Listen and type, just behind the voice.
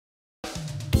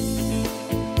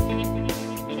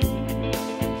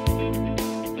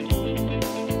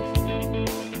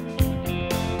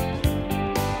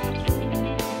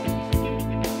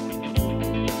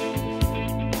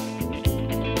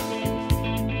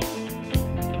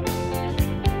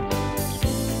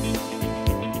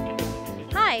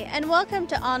and welcome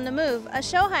to On the Move, a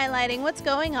show highlighting what's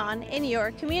going on in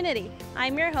your community.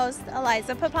 I'm your host,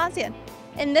 Eliza Papazian.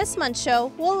 In this month's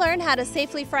show, we'll learn how to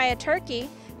safely fry a turkey,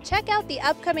 check out the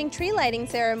upcoming tree lighting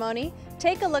ceremony,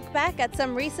 take a look back at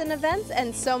some recent events,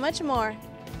 and so much more.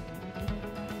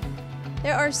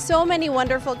 There are so many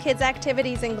wonderful kids'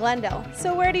 activities in Glendale,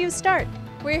 so where do you start?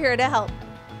 We're here to help.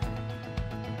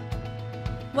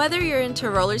 Whether you're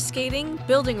into roller skating,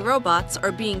 building robots,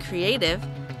 or being creative,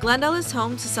 Glendale is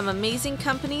home to some amazing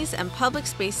companies and public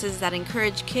spaces that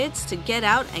encourage kids to get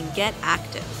out and get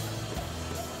active.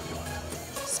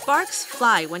 Sparks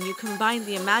fly when you combine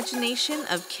the imagination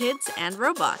of kids and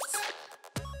robots.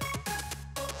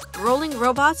 Rolling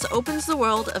Robots opens the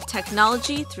world of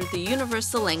technology through the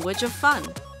universal language of fun.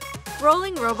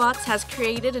 Rolling Robots has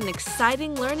created an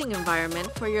exciting learning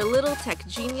environment for your little tech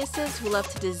geniuses who love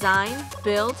to design,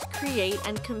 build, create,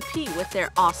 and compete with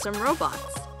their awesome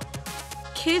robots.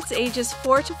 Kids ages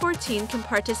 4 to 14 can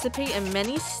participate in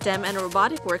many STEM and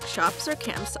robotic workshops or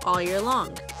camps all year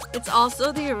long. It's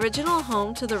also the original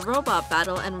home to the Robot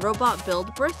Battle and Robot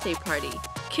Build birthday party.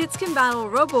 Kids can battle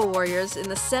robo-warriors in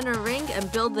the center ring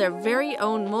and build their very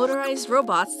own motorized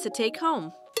robots to take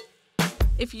home.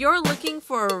 If you're looking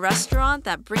for a restaurant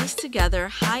that brings together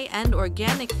high-end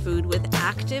organic food with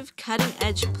active,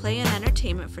 cutting-edge play and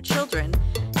entertainment for children,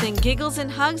 then Giggles and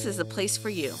Hugs is the place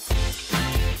for you.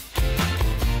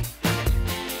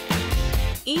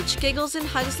 Each Giggles and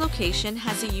Hugs location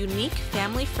has a unique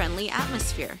family-friendly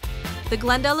atmosphere. The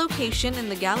Glendale location in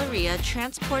the Galleria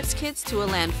transports kids to a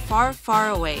land far, far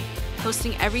away,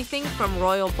 hosting everything from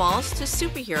royal balls to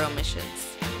superhero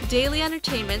missions. Daily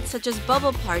entertainment such as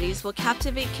bubble parties will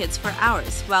captivate kids for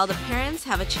hours, while the parents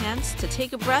have a chance to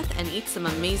take a breath and eat some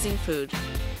amazing food.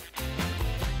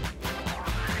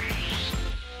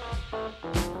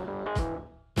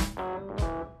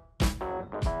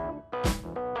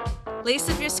 Lace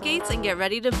up your skates and get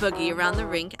ready to boogie around the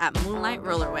rink at Moonlight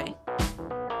Rollerway.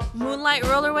 Moonlight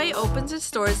Rollerway opens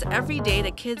its doors every day to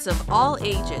kids of all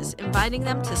ages, inviting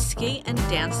them to skate and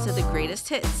dance to the greatest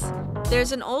hits.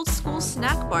 There's an old school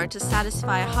snack bar to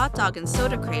satisfy hot dog and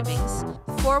soda cravings,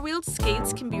 four-wheeled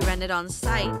skates can be rented on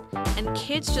site, and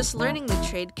kids just learning the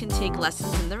trade can take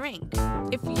lessons in the rink.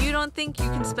 If you don't think you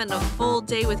can spend a full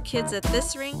day with kids at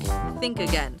this rink, think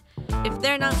again. If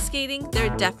they're not skating, they're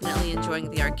definitely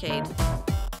enjoying the arcade.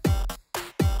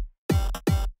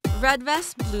 Red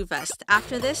vest, blue vest.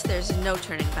 After this, there's no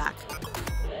turning back.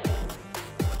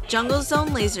 Jungle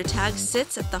Zone laser tag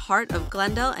sits at the heart of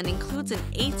Glendale and includes an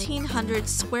 1,800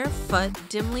 square foot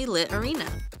dimly lit arena.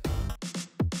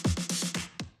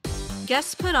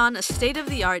 Guests put on a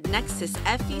state-of-the-art Nexus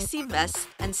FEC vest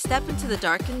and step into the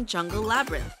darkened jungle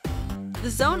labyrinth. The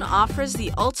zone offers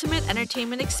the ultimate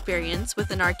entertainment experience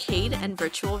with an arcade and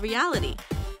virtual reality.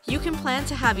 You can plan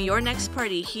to have your next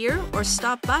party here or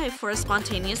stop by for a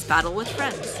spontaneous battle with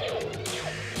friends.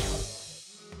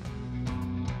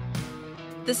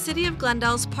 The City of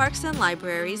Glendale's parks and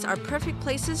libraries are perfect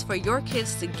places for your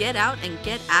kids to get out and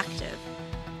get active.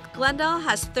 Glendale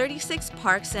has 36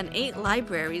 parks and 8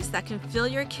 libraries that can fill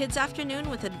your kids'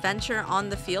 afternoon with adventure on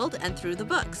the field and through the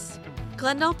books.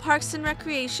 Glendale Parks and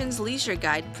Recreation's Leisure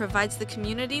Guide provides the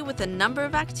community with a number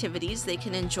of activities they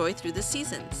can enjoy through the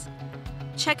seasons.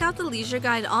 Check out the Leisure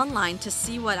Guide online to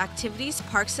see what activities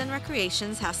Parks and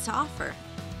Recreations has to offer.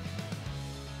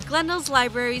 Glendale's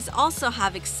libraries also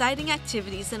have exciting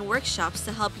activities and workshops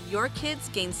to help your kids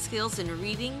gain skills in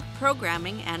reading,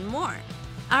 programming, and more.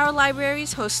 Our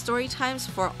libraries host story times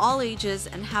for all ages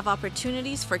and have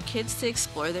opportunities for kids to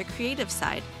explore their creative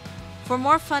side. For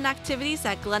more fun activities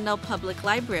at Glendale Public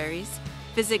Libraries,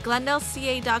 visit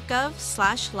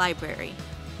glendaleca.gov/library.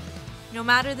 No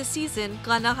matter the season,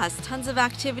 Glendale has tons of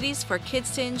activities for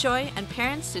kids to enjoy and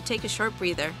parents to take a short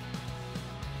breather.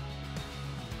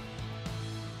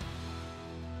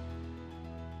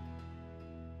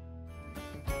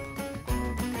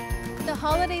 The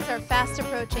holidays are fast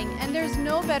approaching, and there's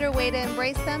no better way to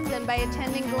embrace them than by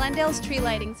attending Glendale's tree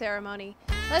lighting ceremony.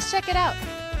 Let's check it out.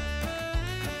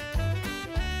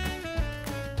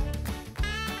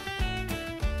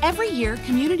 Every year,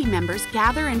 community members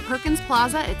gather in Perkins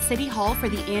Plaza at City Hall for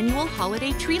the annual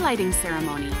holiday tree lighting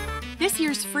ceremony. This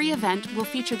year's free event will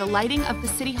feature the lighting of the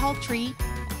City Hall tree,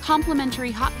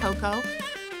 complimentary hot cocoa,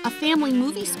 a family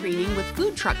movie screening with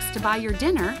food trucks to buy your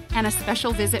dinner, and a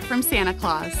special visit from Santa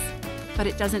Claus. But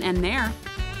it doesn't end there.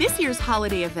 This year's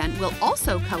holiday event will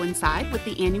also coincide with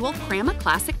the annual Crama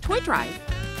Classic Toy Drive.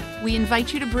 We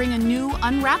invite you to bring a new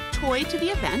unwrapped toy to the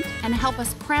event and help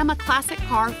us cram a classic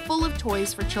car full of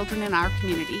toys for children in our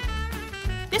community.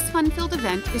 This fun-filled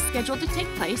event is scheduled to take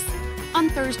place on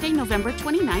Thursday, November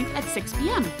 29th at 6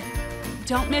 p.m.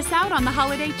 Don't miss out on the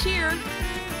holiday cheer.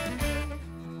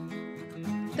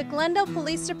 The Glendale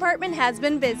Police Department has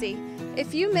been busy.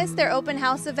 If you missed their open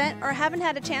house event or haven't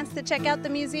had a chance to check out the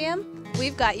museum,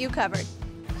 we've got you covered.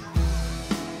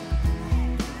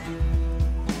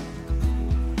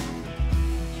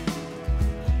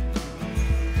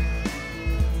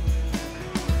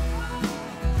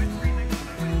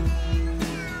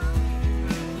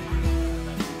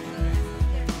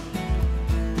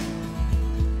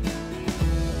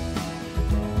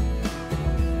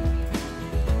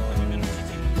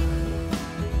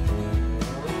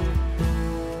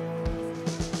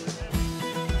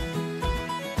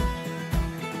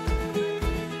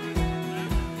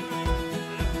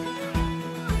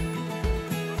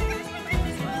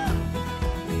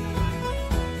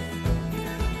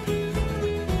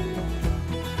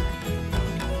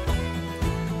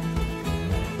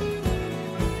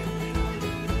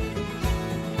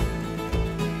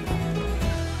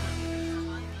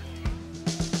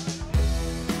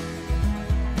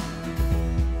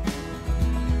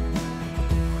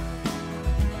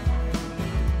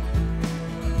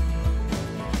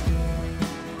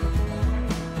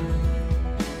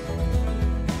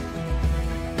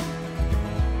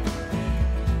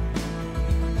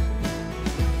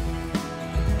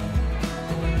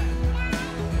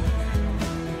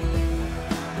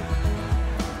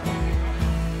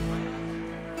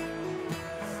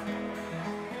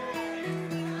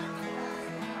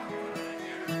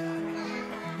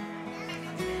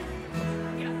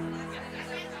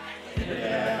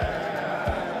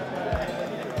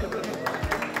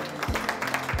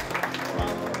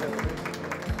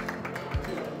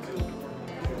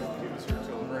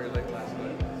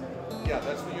 Yeah,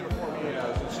 that's the uniform he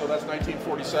has. And so that's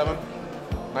 1947,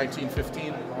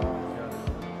 1915.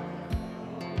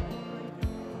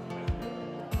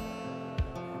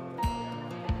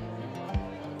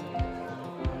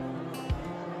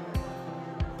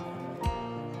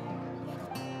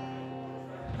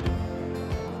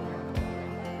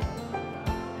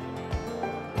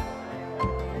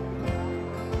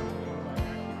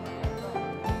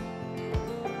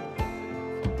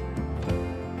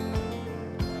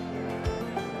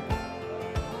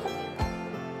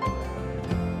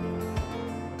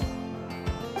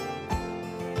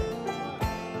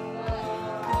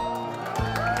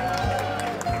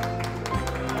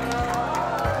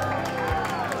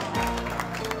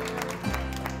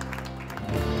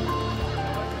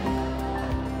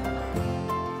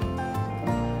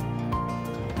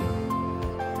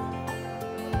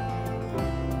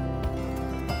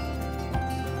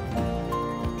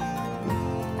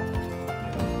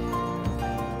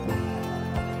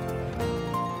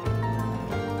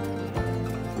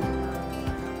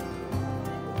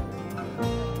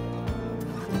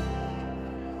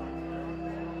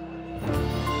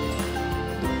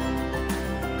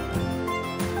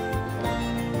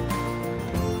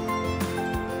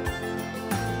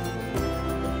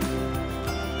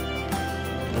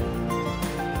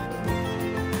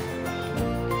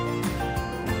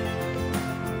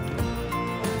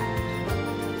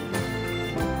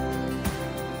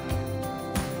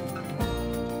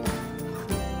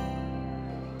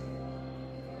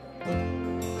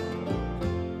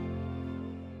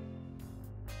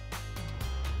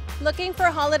 Looking for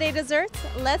holiday desserts?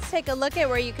 Let's take a look at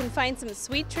where you can find some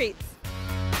sweet treats.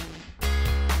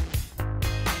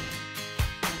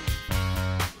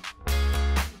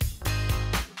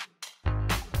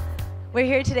 We're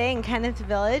here today in Kenneth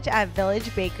Village at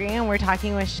Village Bakery, and we're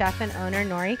talking with chef and owner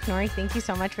Nori. Nori, thank you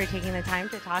so much for taking the time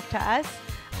to talk to us.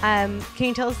 Can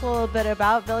you tell us a little bit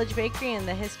about Village Bakery and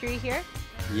the history here?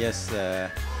 Yes,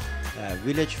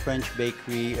 Village French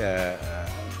Bakery,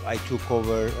 I took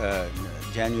over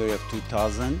January of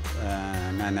 2000,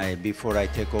 and before I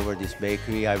take over this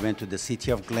bakery, I went to the city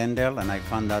of Glendale and I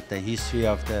found out the history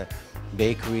of the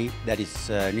bakery that is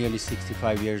nearly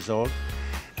 65 years old.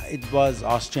 It was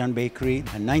Austrian bakery.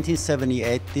 In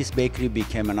 1978, this bakery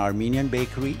became an Armenian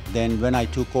bakery. Then when I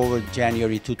took over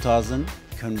January 2000,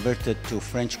 converted to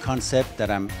French concept that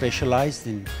I'm specialized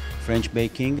in French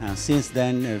baking. And since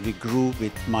then, we grew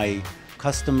with my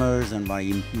customers and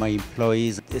my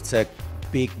employees. It's a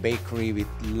big bakery with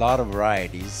a lot of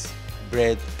varieties: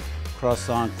 bread,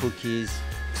 croissant, cookies,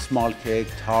 small cake,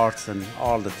 tarts, and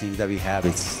all the things that we have.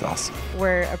 It's awesome.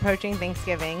 We're approaching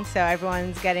Thanksgiving, so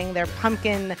everyone's getting their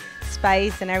pumpkin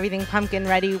spice and everything pumpkin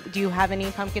ready. Do you have any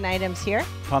pumpkin items here?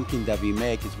 Pumpkin that we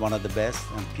make is one of the best,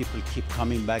 and people keep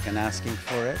coming back and asking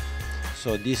for it.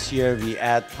 So this year we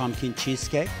add pumpkin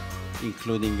cheesecake,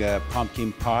 including a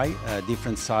pumpkin pie,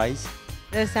 different size.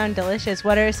 Those sound delicious.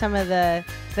 What are some of the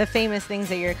the famous things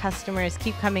that your customers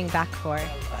keep coming back for?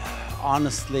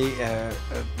 Honestly,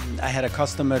 I had a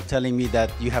customer telling me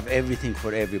that you have everything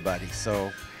for everybody.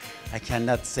 So I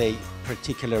cannot say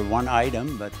particular one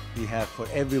item, but we have for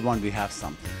everyone, we have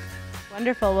something.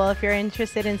 Wonderful. Well, if you're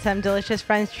interested in some delicious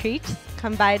French treats,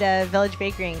 come by to Village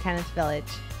Bakery in Kenneth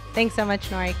Village. Thanks so much,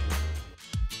 Norik.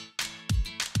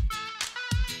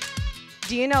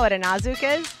 Do you know what a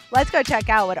Artsakh is? Let's go check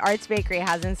out what Arts Bakery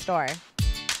has in store.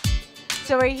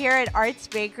 So we're here at Arts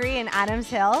Bakery in Adams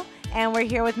Hill, and we're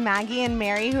here with Maggie and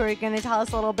Mary, who are going to tell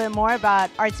us a little bit more about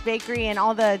Arts Bakery and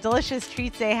all the delicious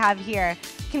treats they have here.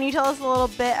 Can you tell us a little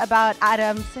bit about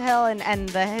Adams Hill and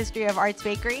the history of Arts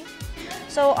Bakery?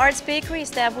 So Arts Bakery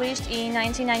established in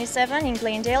 1997 in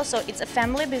Glendale, so it's a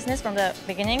family business from the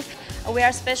beginning. We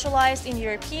are specialized in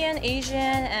European,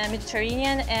 Asian,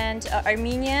 Mediterranean, and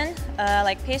Armenian,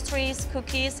 like pastries,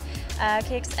 cookies,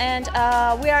 cakes, and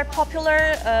we are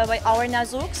popular by our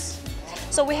nazuks.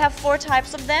 So we have 4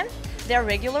 types of them. They're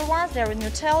regular ones, they're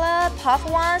Nutella, puff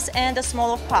ones, and a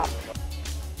smaller puff.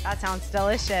 That sounds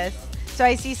delicious. So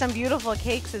I see some beautiful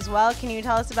cakes as well. Can you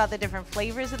tell us about the different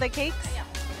flavors of the cakes? Yeah.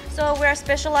 So we are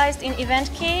specialized in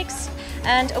event cakes,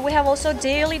 and we have also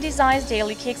daily designs,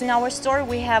 daily cakes in our store.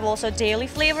 We have also daily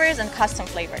flavors and custom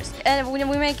flavors. And when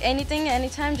we make anything,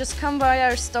 anytime, just come by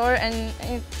our store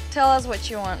and tell us what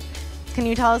you want. Can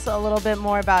you tell us a little bit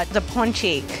more about the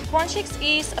ponchik? Ponchik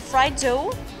is a fried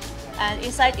dough, and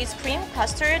inside is cream,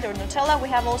 custard, or Nutella. We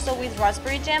have also with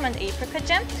raspberry jam and apricot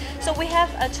jam. So we have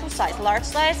 2 sizes, large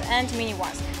size and mini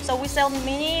ones. So we sell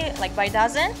mini like by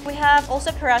dozen. We have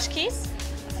also pirashkis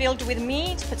filled with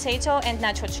meat, potato, and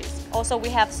nacho cheese. Also, we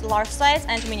have large size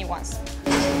and mini ones.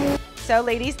 So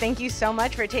ladies, thank you so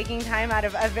much for taking time out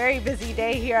of a very busy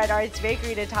day here at Arts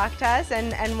Bakery to talk to us,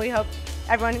 and we hope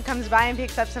everyone comes by and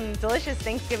picks up some delicious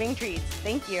Thanksgiving treats.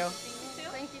 Thank you.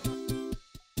 Thank you.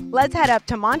 Let's head up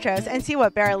to Montrose and see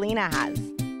what Berolina has.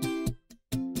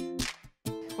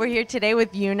 We're here today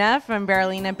with Yuna from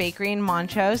Berolina Bakery in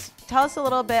Montrose. Tell us a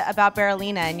little bit about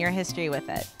Berolina and your history with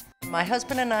it. My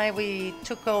husband and I, we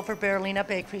took over Berolina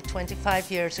Bakery 25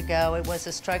 years ago. It was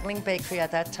a struggling bakery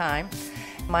at that time.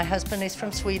 My husband is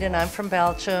from Sweden, I'm from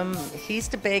Belgium. He's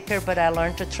the baker, but I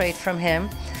learned to trade from him.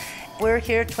 We're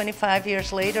here 25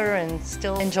 years later and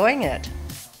still enjoying it.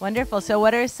 Wonderful. So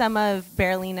what are some of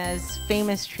Berolina's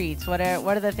famous treats? What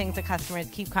are the things that customers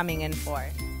keep coming in for?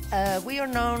 We are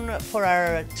known for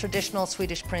our traditional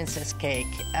Swedish princess cake.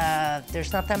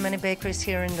 There's not that many bakeries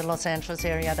here in the Los Angeles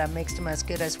area that makes them as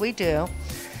good as we do.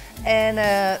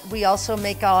 And we also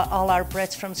make all our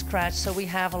breads from scratch, so we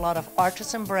have a lot of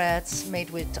artisan breads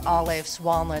made with olives,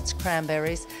 walnuts,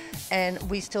 cranberries, and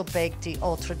we still bake the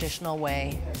old traditional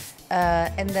way.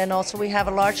 And then also we have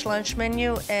a large lunch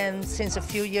menu, and since a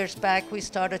few years back we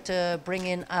started to bring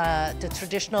in the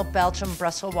traditional Belgian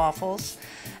Brussels waffles,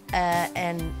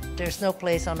 and there's no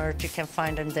place on earth you can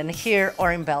find them than here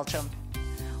or in Belgium.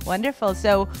 Wonderful.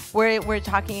 So we're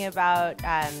talking about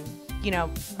you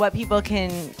know, what people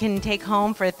can take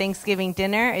home for Thanksgiving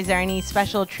dinner. Is there any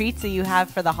special treats that you have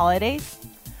for the holidays?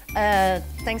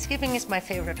 Thanksgiving is my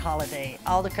favorite holiday.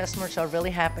 All the customers are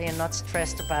really happy and not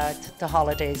stressed about the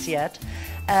holidays yet.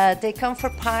 They come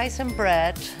for pies and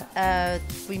bread.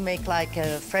 We make like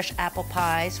fresh apple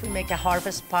pies. We make a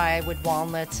harvest pie with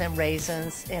walnuts and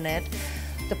raisins in it.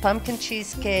 The pumpkin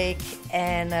cheesecake,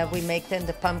 and we make then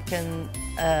the pumpkin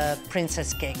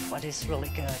princess cake, what is really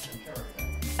good.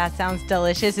 That sounds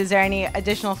delicious. Is there any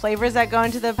additional flavors that go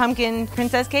into the pumpkin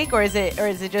princess cake, or is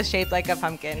it just shaped like a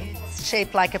pumpkin? It's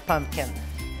shaped like a pumpkin.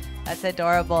 That's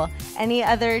adorable. Any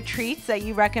other treats that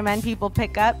you recommend people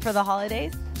pick up for the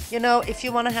holidays? You know, if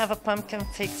you want to have a pumpkin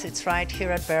fix, it's right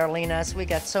here at Berolina's. We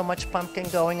got so much pumpkin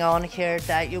going on here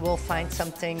that you will find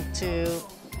something to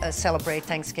celebrate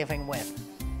Thanksgiving with.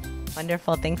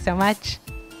 Wonderful. Thanks so much.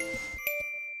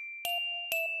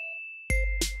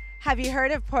 Have you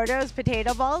heard of Porto's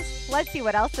Potato Bowls? Let's see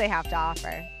what else they have to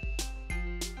offer.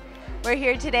 We're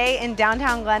here today in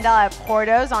downtown Glendale at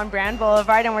Porto's on Brand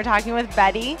Boulevard, and we're talking with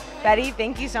Betty. Betty,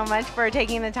 thank you so much for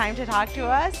taking the time to talk to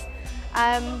us.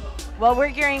 Well, we're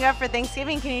gearing up for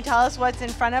Thanksgiving. Can you tell us what's in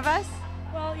front of us?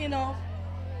 Well, you know,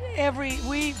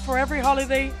 for every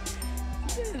holiday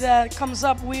that comes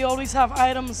up, we always have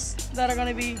items that are going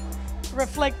to be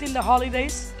reflecting the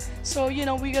holidays. So, you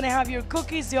know, we're going to have your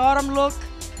cookies, the autumn look.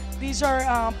 These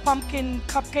are pumpkin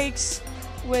cupcakes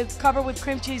covered with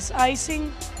cream cheese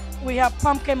icing. We have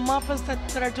pumpkin muffins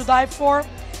that are to die for.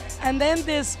 And then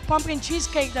this pumpkin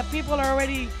cheesecake that people are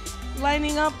already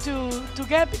lining up to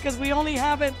get, because we only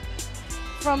have it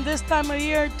from this time of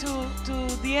year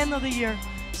to the end of the year.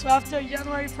 So after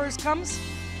January 1st comes,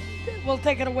 we'll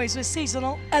take it away. So it's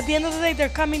seasonal. At the end of the day, they're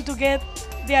coming to get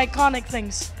the iconic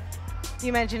things.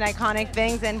 You mentioned iconic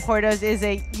things, and Porto's is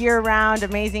a year-round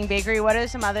amazing bakery. What are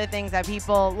some other things that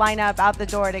people line up out the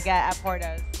door to get at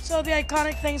Porto's? So the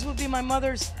iconic things would be my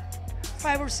mother's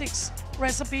 5 or 6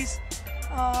 recipes.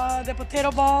 The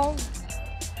potato ball,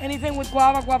 anything with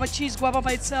guava cheese, guava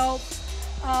by itself,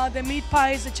 the meat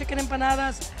pies, the chicken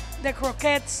empanadas, the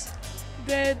croquettes,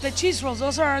 the cheese rolls.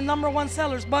 Those are our #1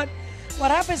 sellers. But what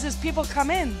happens is people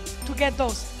come in to get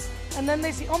those, and then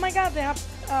they see, oh my God, they have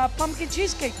pumpkin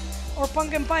cheesecake or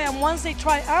pumpkin pie, and once they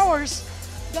try ours,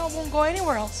 they won't go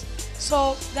anywhere else.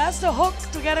 So that's the hook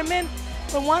to get them in.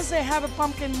 But once they have a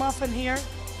pumpkin muffin here,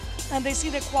 and they see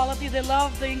the quality, they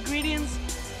love the ingredients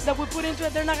that we put into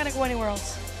it, they're not gonna go anywhere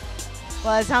else.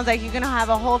 Well, it sounds like you're going to have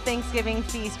a whole Thanksgiving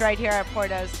feast right here at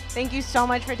Porto's. Thank you so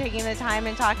much for taking the time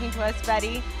and talking to us,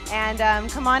 Betty. And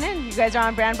come on in. You guys are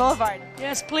on Brand Boulevard.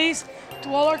 Yes, please. To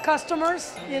all our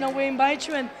customers, we invite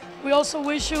you, and we also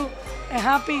wish you a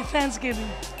happy Thanksgiving.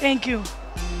 Thank you.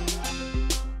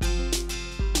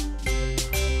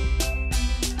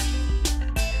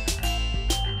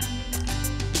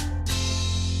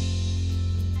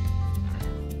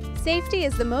 Safety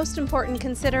is the most important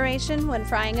consideration when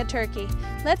frying a turkey.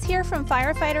 Let's hear from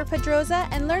firefighter Pedroza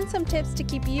and learn some tips to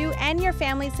keep you and your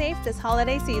family safe this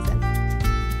holiday season.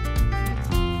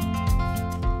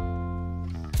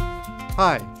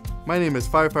 Hi, my name is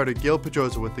firefighter Gil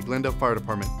Pedroza with the Glendale Fire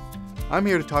Department. I'm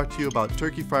here to talk to you about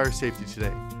turkey fryer safety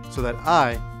today, so that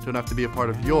I don't have to be a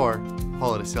part of your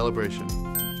holiday celebration.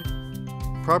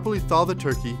 Properly thaw the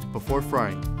turkey before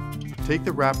frying. Take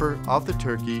the wrapper off the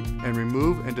turkey and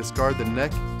remove and discard the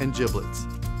neck and giblets.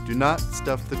 Do not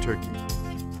stuff the turkey.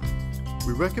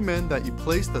 We recommend that you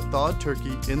place the thawed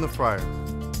turkey in the fryer.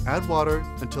 Add water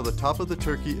until the top of the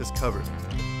turkey is covered.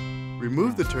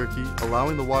 Remove the turkey,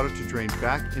 allowing the water to drain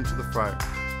back into the fryer.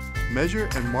 Measure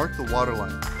and mark the water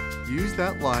line. Use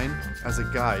that line as a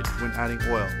guide when adding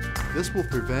oil. This will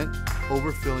prevent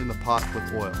overfilling the pot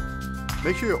with oil.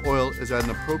 Make sure your oil is at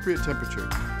an appropriate temperature,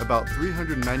 about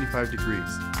 395 degrees.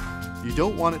 You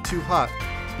don't want it too hot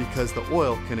because the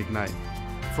oil can ignite.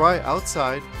 Fry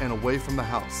outside and away from the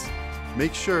house.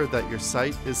 Make sure that your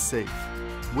site is safe.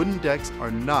 Wooden decks are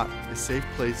not a safe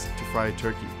place to fry a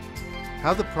turkey.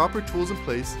 Have the proper tools in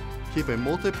place. Keep a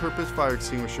multi-purpose fire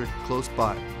extinguisher close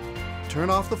by. Turn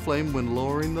off the flame when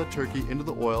lowering the turkey into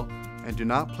the oil, and do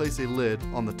not place a lid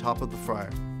on the top of the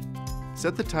fryer.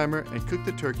 Set the timer and cook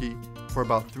the turkey for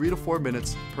about 3 to 4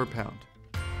 minutes per pound.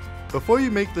 Before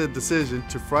you make the decision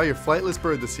to fry your flightless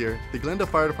bird this year, the Glendale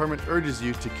Fire Department urges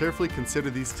you to carefully consider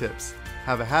these tips.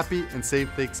 Have a happy and safe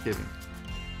Thanksgiving.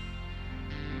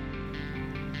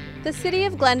 The City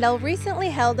of Glendale recently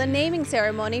held a naming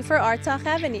ceremony for Artsakh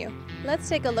Avenue. Let's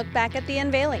take a look back at the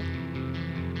unveiling.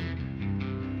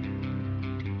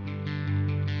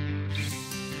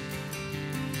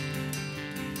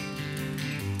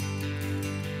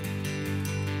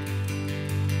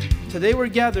 Today we're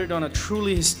gathered on a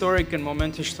truly historic and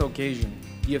momentous occasion,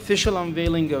 the official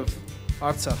unveiling of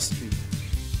Artsakh Street.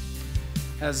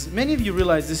 As many of you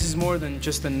realize, this is more than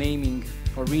just a naming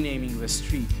or renaming of a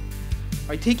street.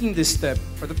 By taking this step,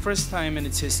 for the first time in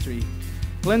its history,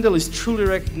 Glendale is truly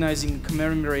recognizing and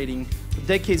commemorating the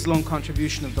decades-long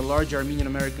contribution of the large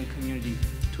Armenian-American community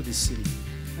to this city.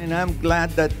 And I'm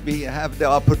glad that we have the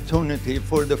opportunity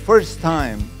for the first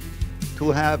time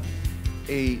to have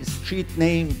a street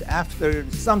named after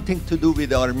something to do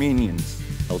with Armenians.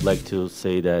 I would like to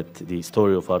say that the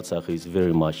story of Artsakh is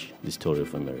very much the story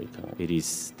of America. It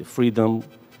is the freedom,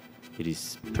 it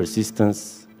is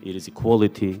persistence, it is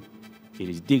equality, it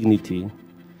is dignity,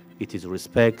 it is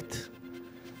respect,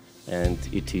 and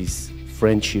it is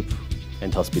friendship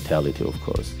and hospitality, of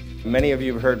course. Many of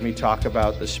you have heard me talk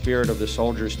about the spirit of the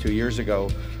soldiers 2 years ago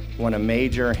when a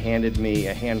major handed me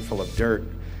a handful of dirt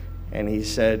and he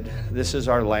said, "This is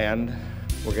our land,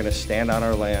 we're gonna stand on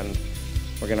our land,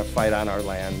 we're gonna fight on our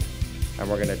land, and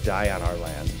we're gonna die on our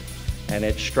land." And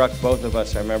it struck both of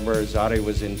us. I remember Zari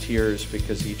was in tears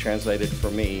because he translated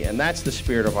for me. And that's the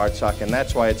spirit of Artsakh, and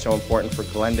that's why it's so important for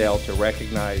Glendale to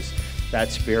recognize that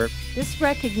spirit. This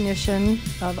recognition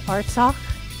of Artsakh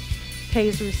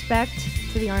pays respect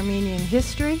to the Armenian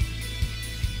history,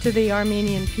 to the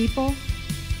Armenian people,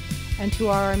 and to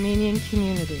our Armenian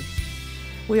community.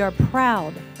 We are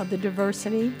proud of the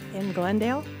diversity in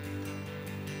Glendale,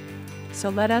 so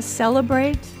let us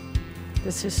celebrate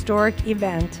this historic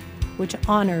event which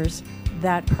honors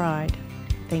that pride.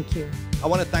 Thank you. I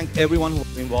want to thank everyone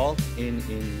who's involved in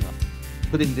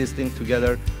putting this thing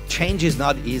together. Change is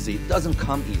not easy, it doesn't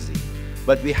come easy,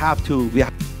 but we have to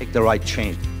make the right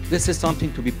change. This is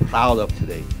something to be proud of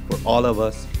today for all of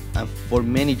us and for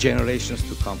many generations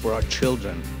to come, for our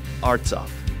children. Artsakh.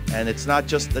 And it's not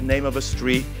just the name of a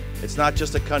street, it's not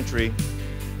just a country,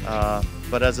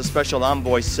 but as a special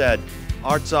envoy said,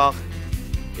 Artsakh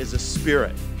is a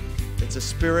spirit. It's a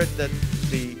spirit that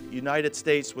the United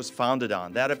States was founded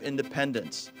on, that of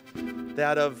independence,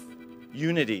 that of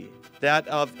unity, that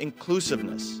of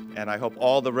inclusiveness. And I hope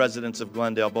all the residents of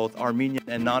Glendale, both Armenian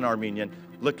and non-Armenian,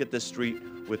 look at this street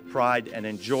with pride and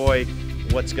enjoy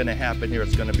what's going to happen here.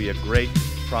 It's going to be a great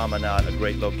promenade, a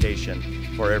great location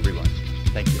for everyone.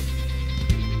 Thank you.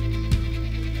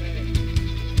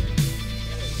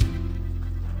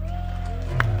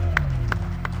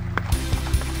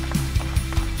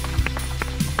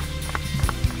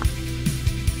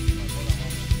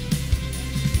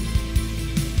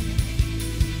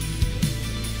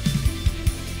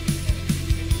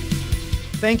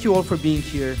 Thank you all for being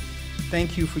here.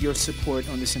 Thank you for your support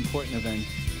on this important event.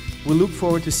 We look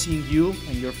forward to seeing you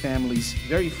and your families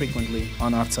very frequently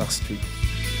on Artsakh Street.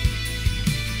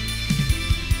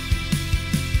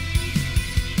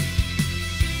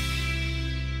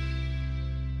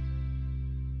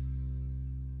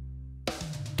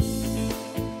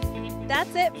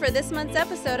 That's it for this month's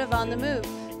episode of On the Move.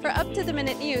 For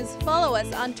up-to-the-minute news, follow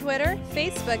us on Twitter,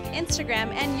 Facebook,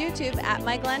 Instagram, and YouTube at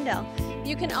MyGlendale.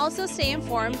 You can also stay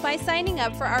informed by signing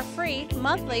up for our free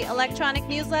monthly electronic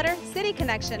newsletter, City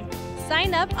Connection.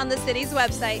 Sign up on the city's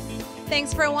website.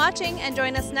 Thanks for watching, and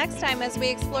join us next time as we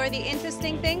explore the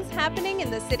interesting things happening in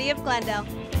the city of Glendale.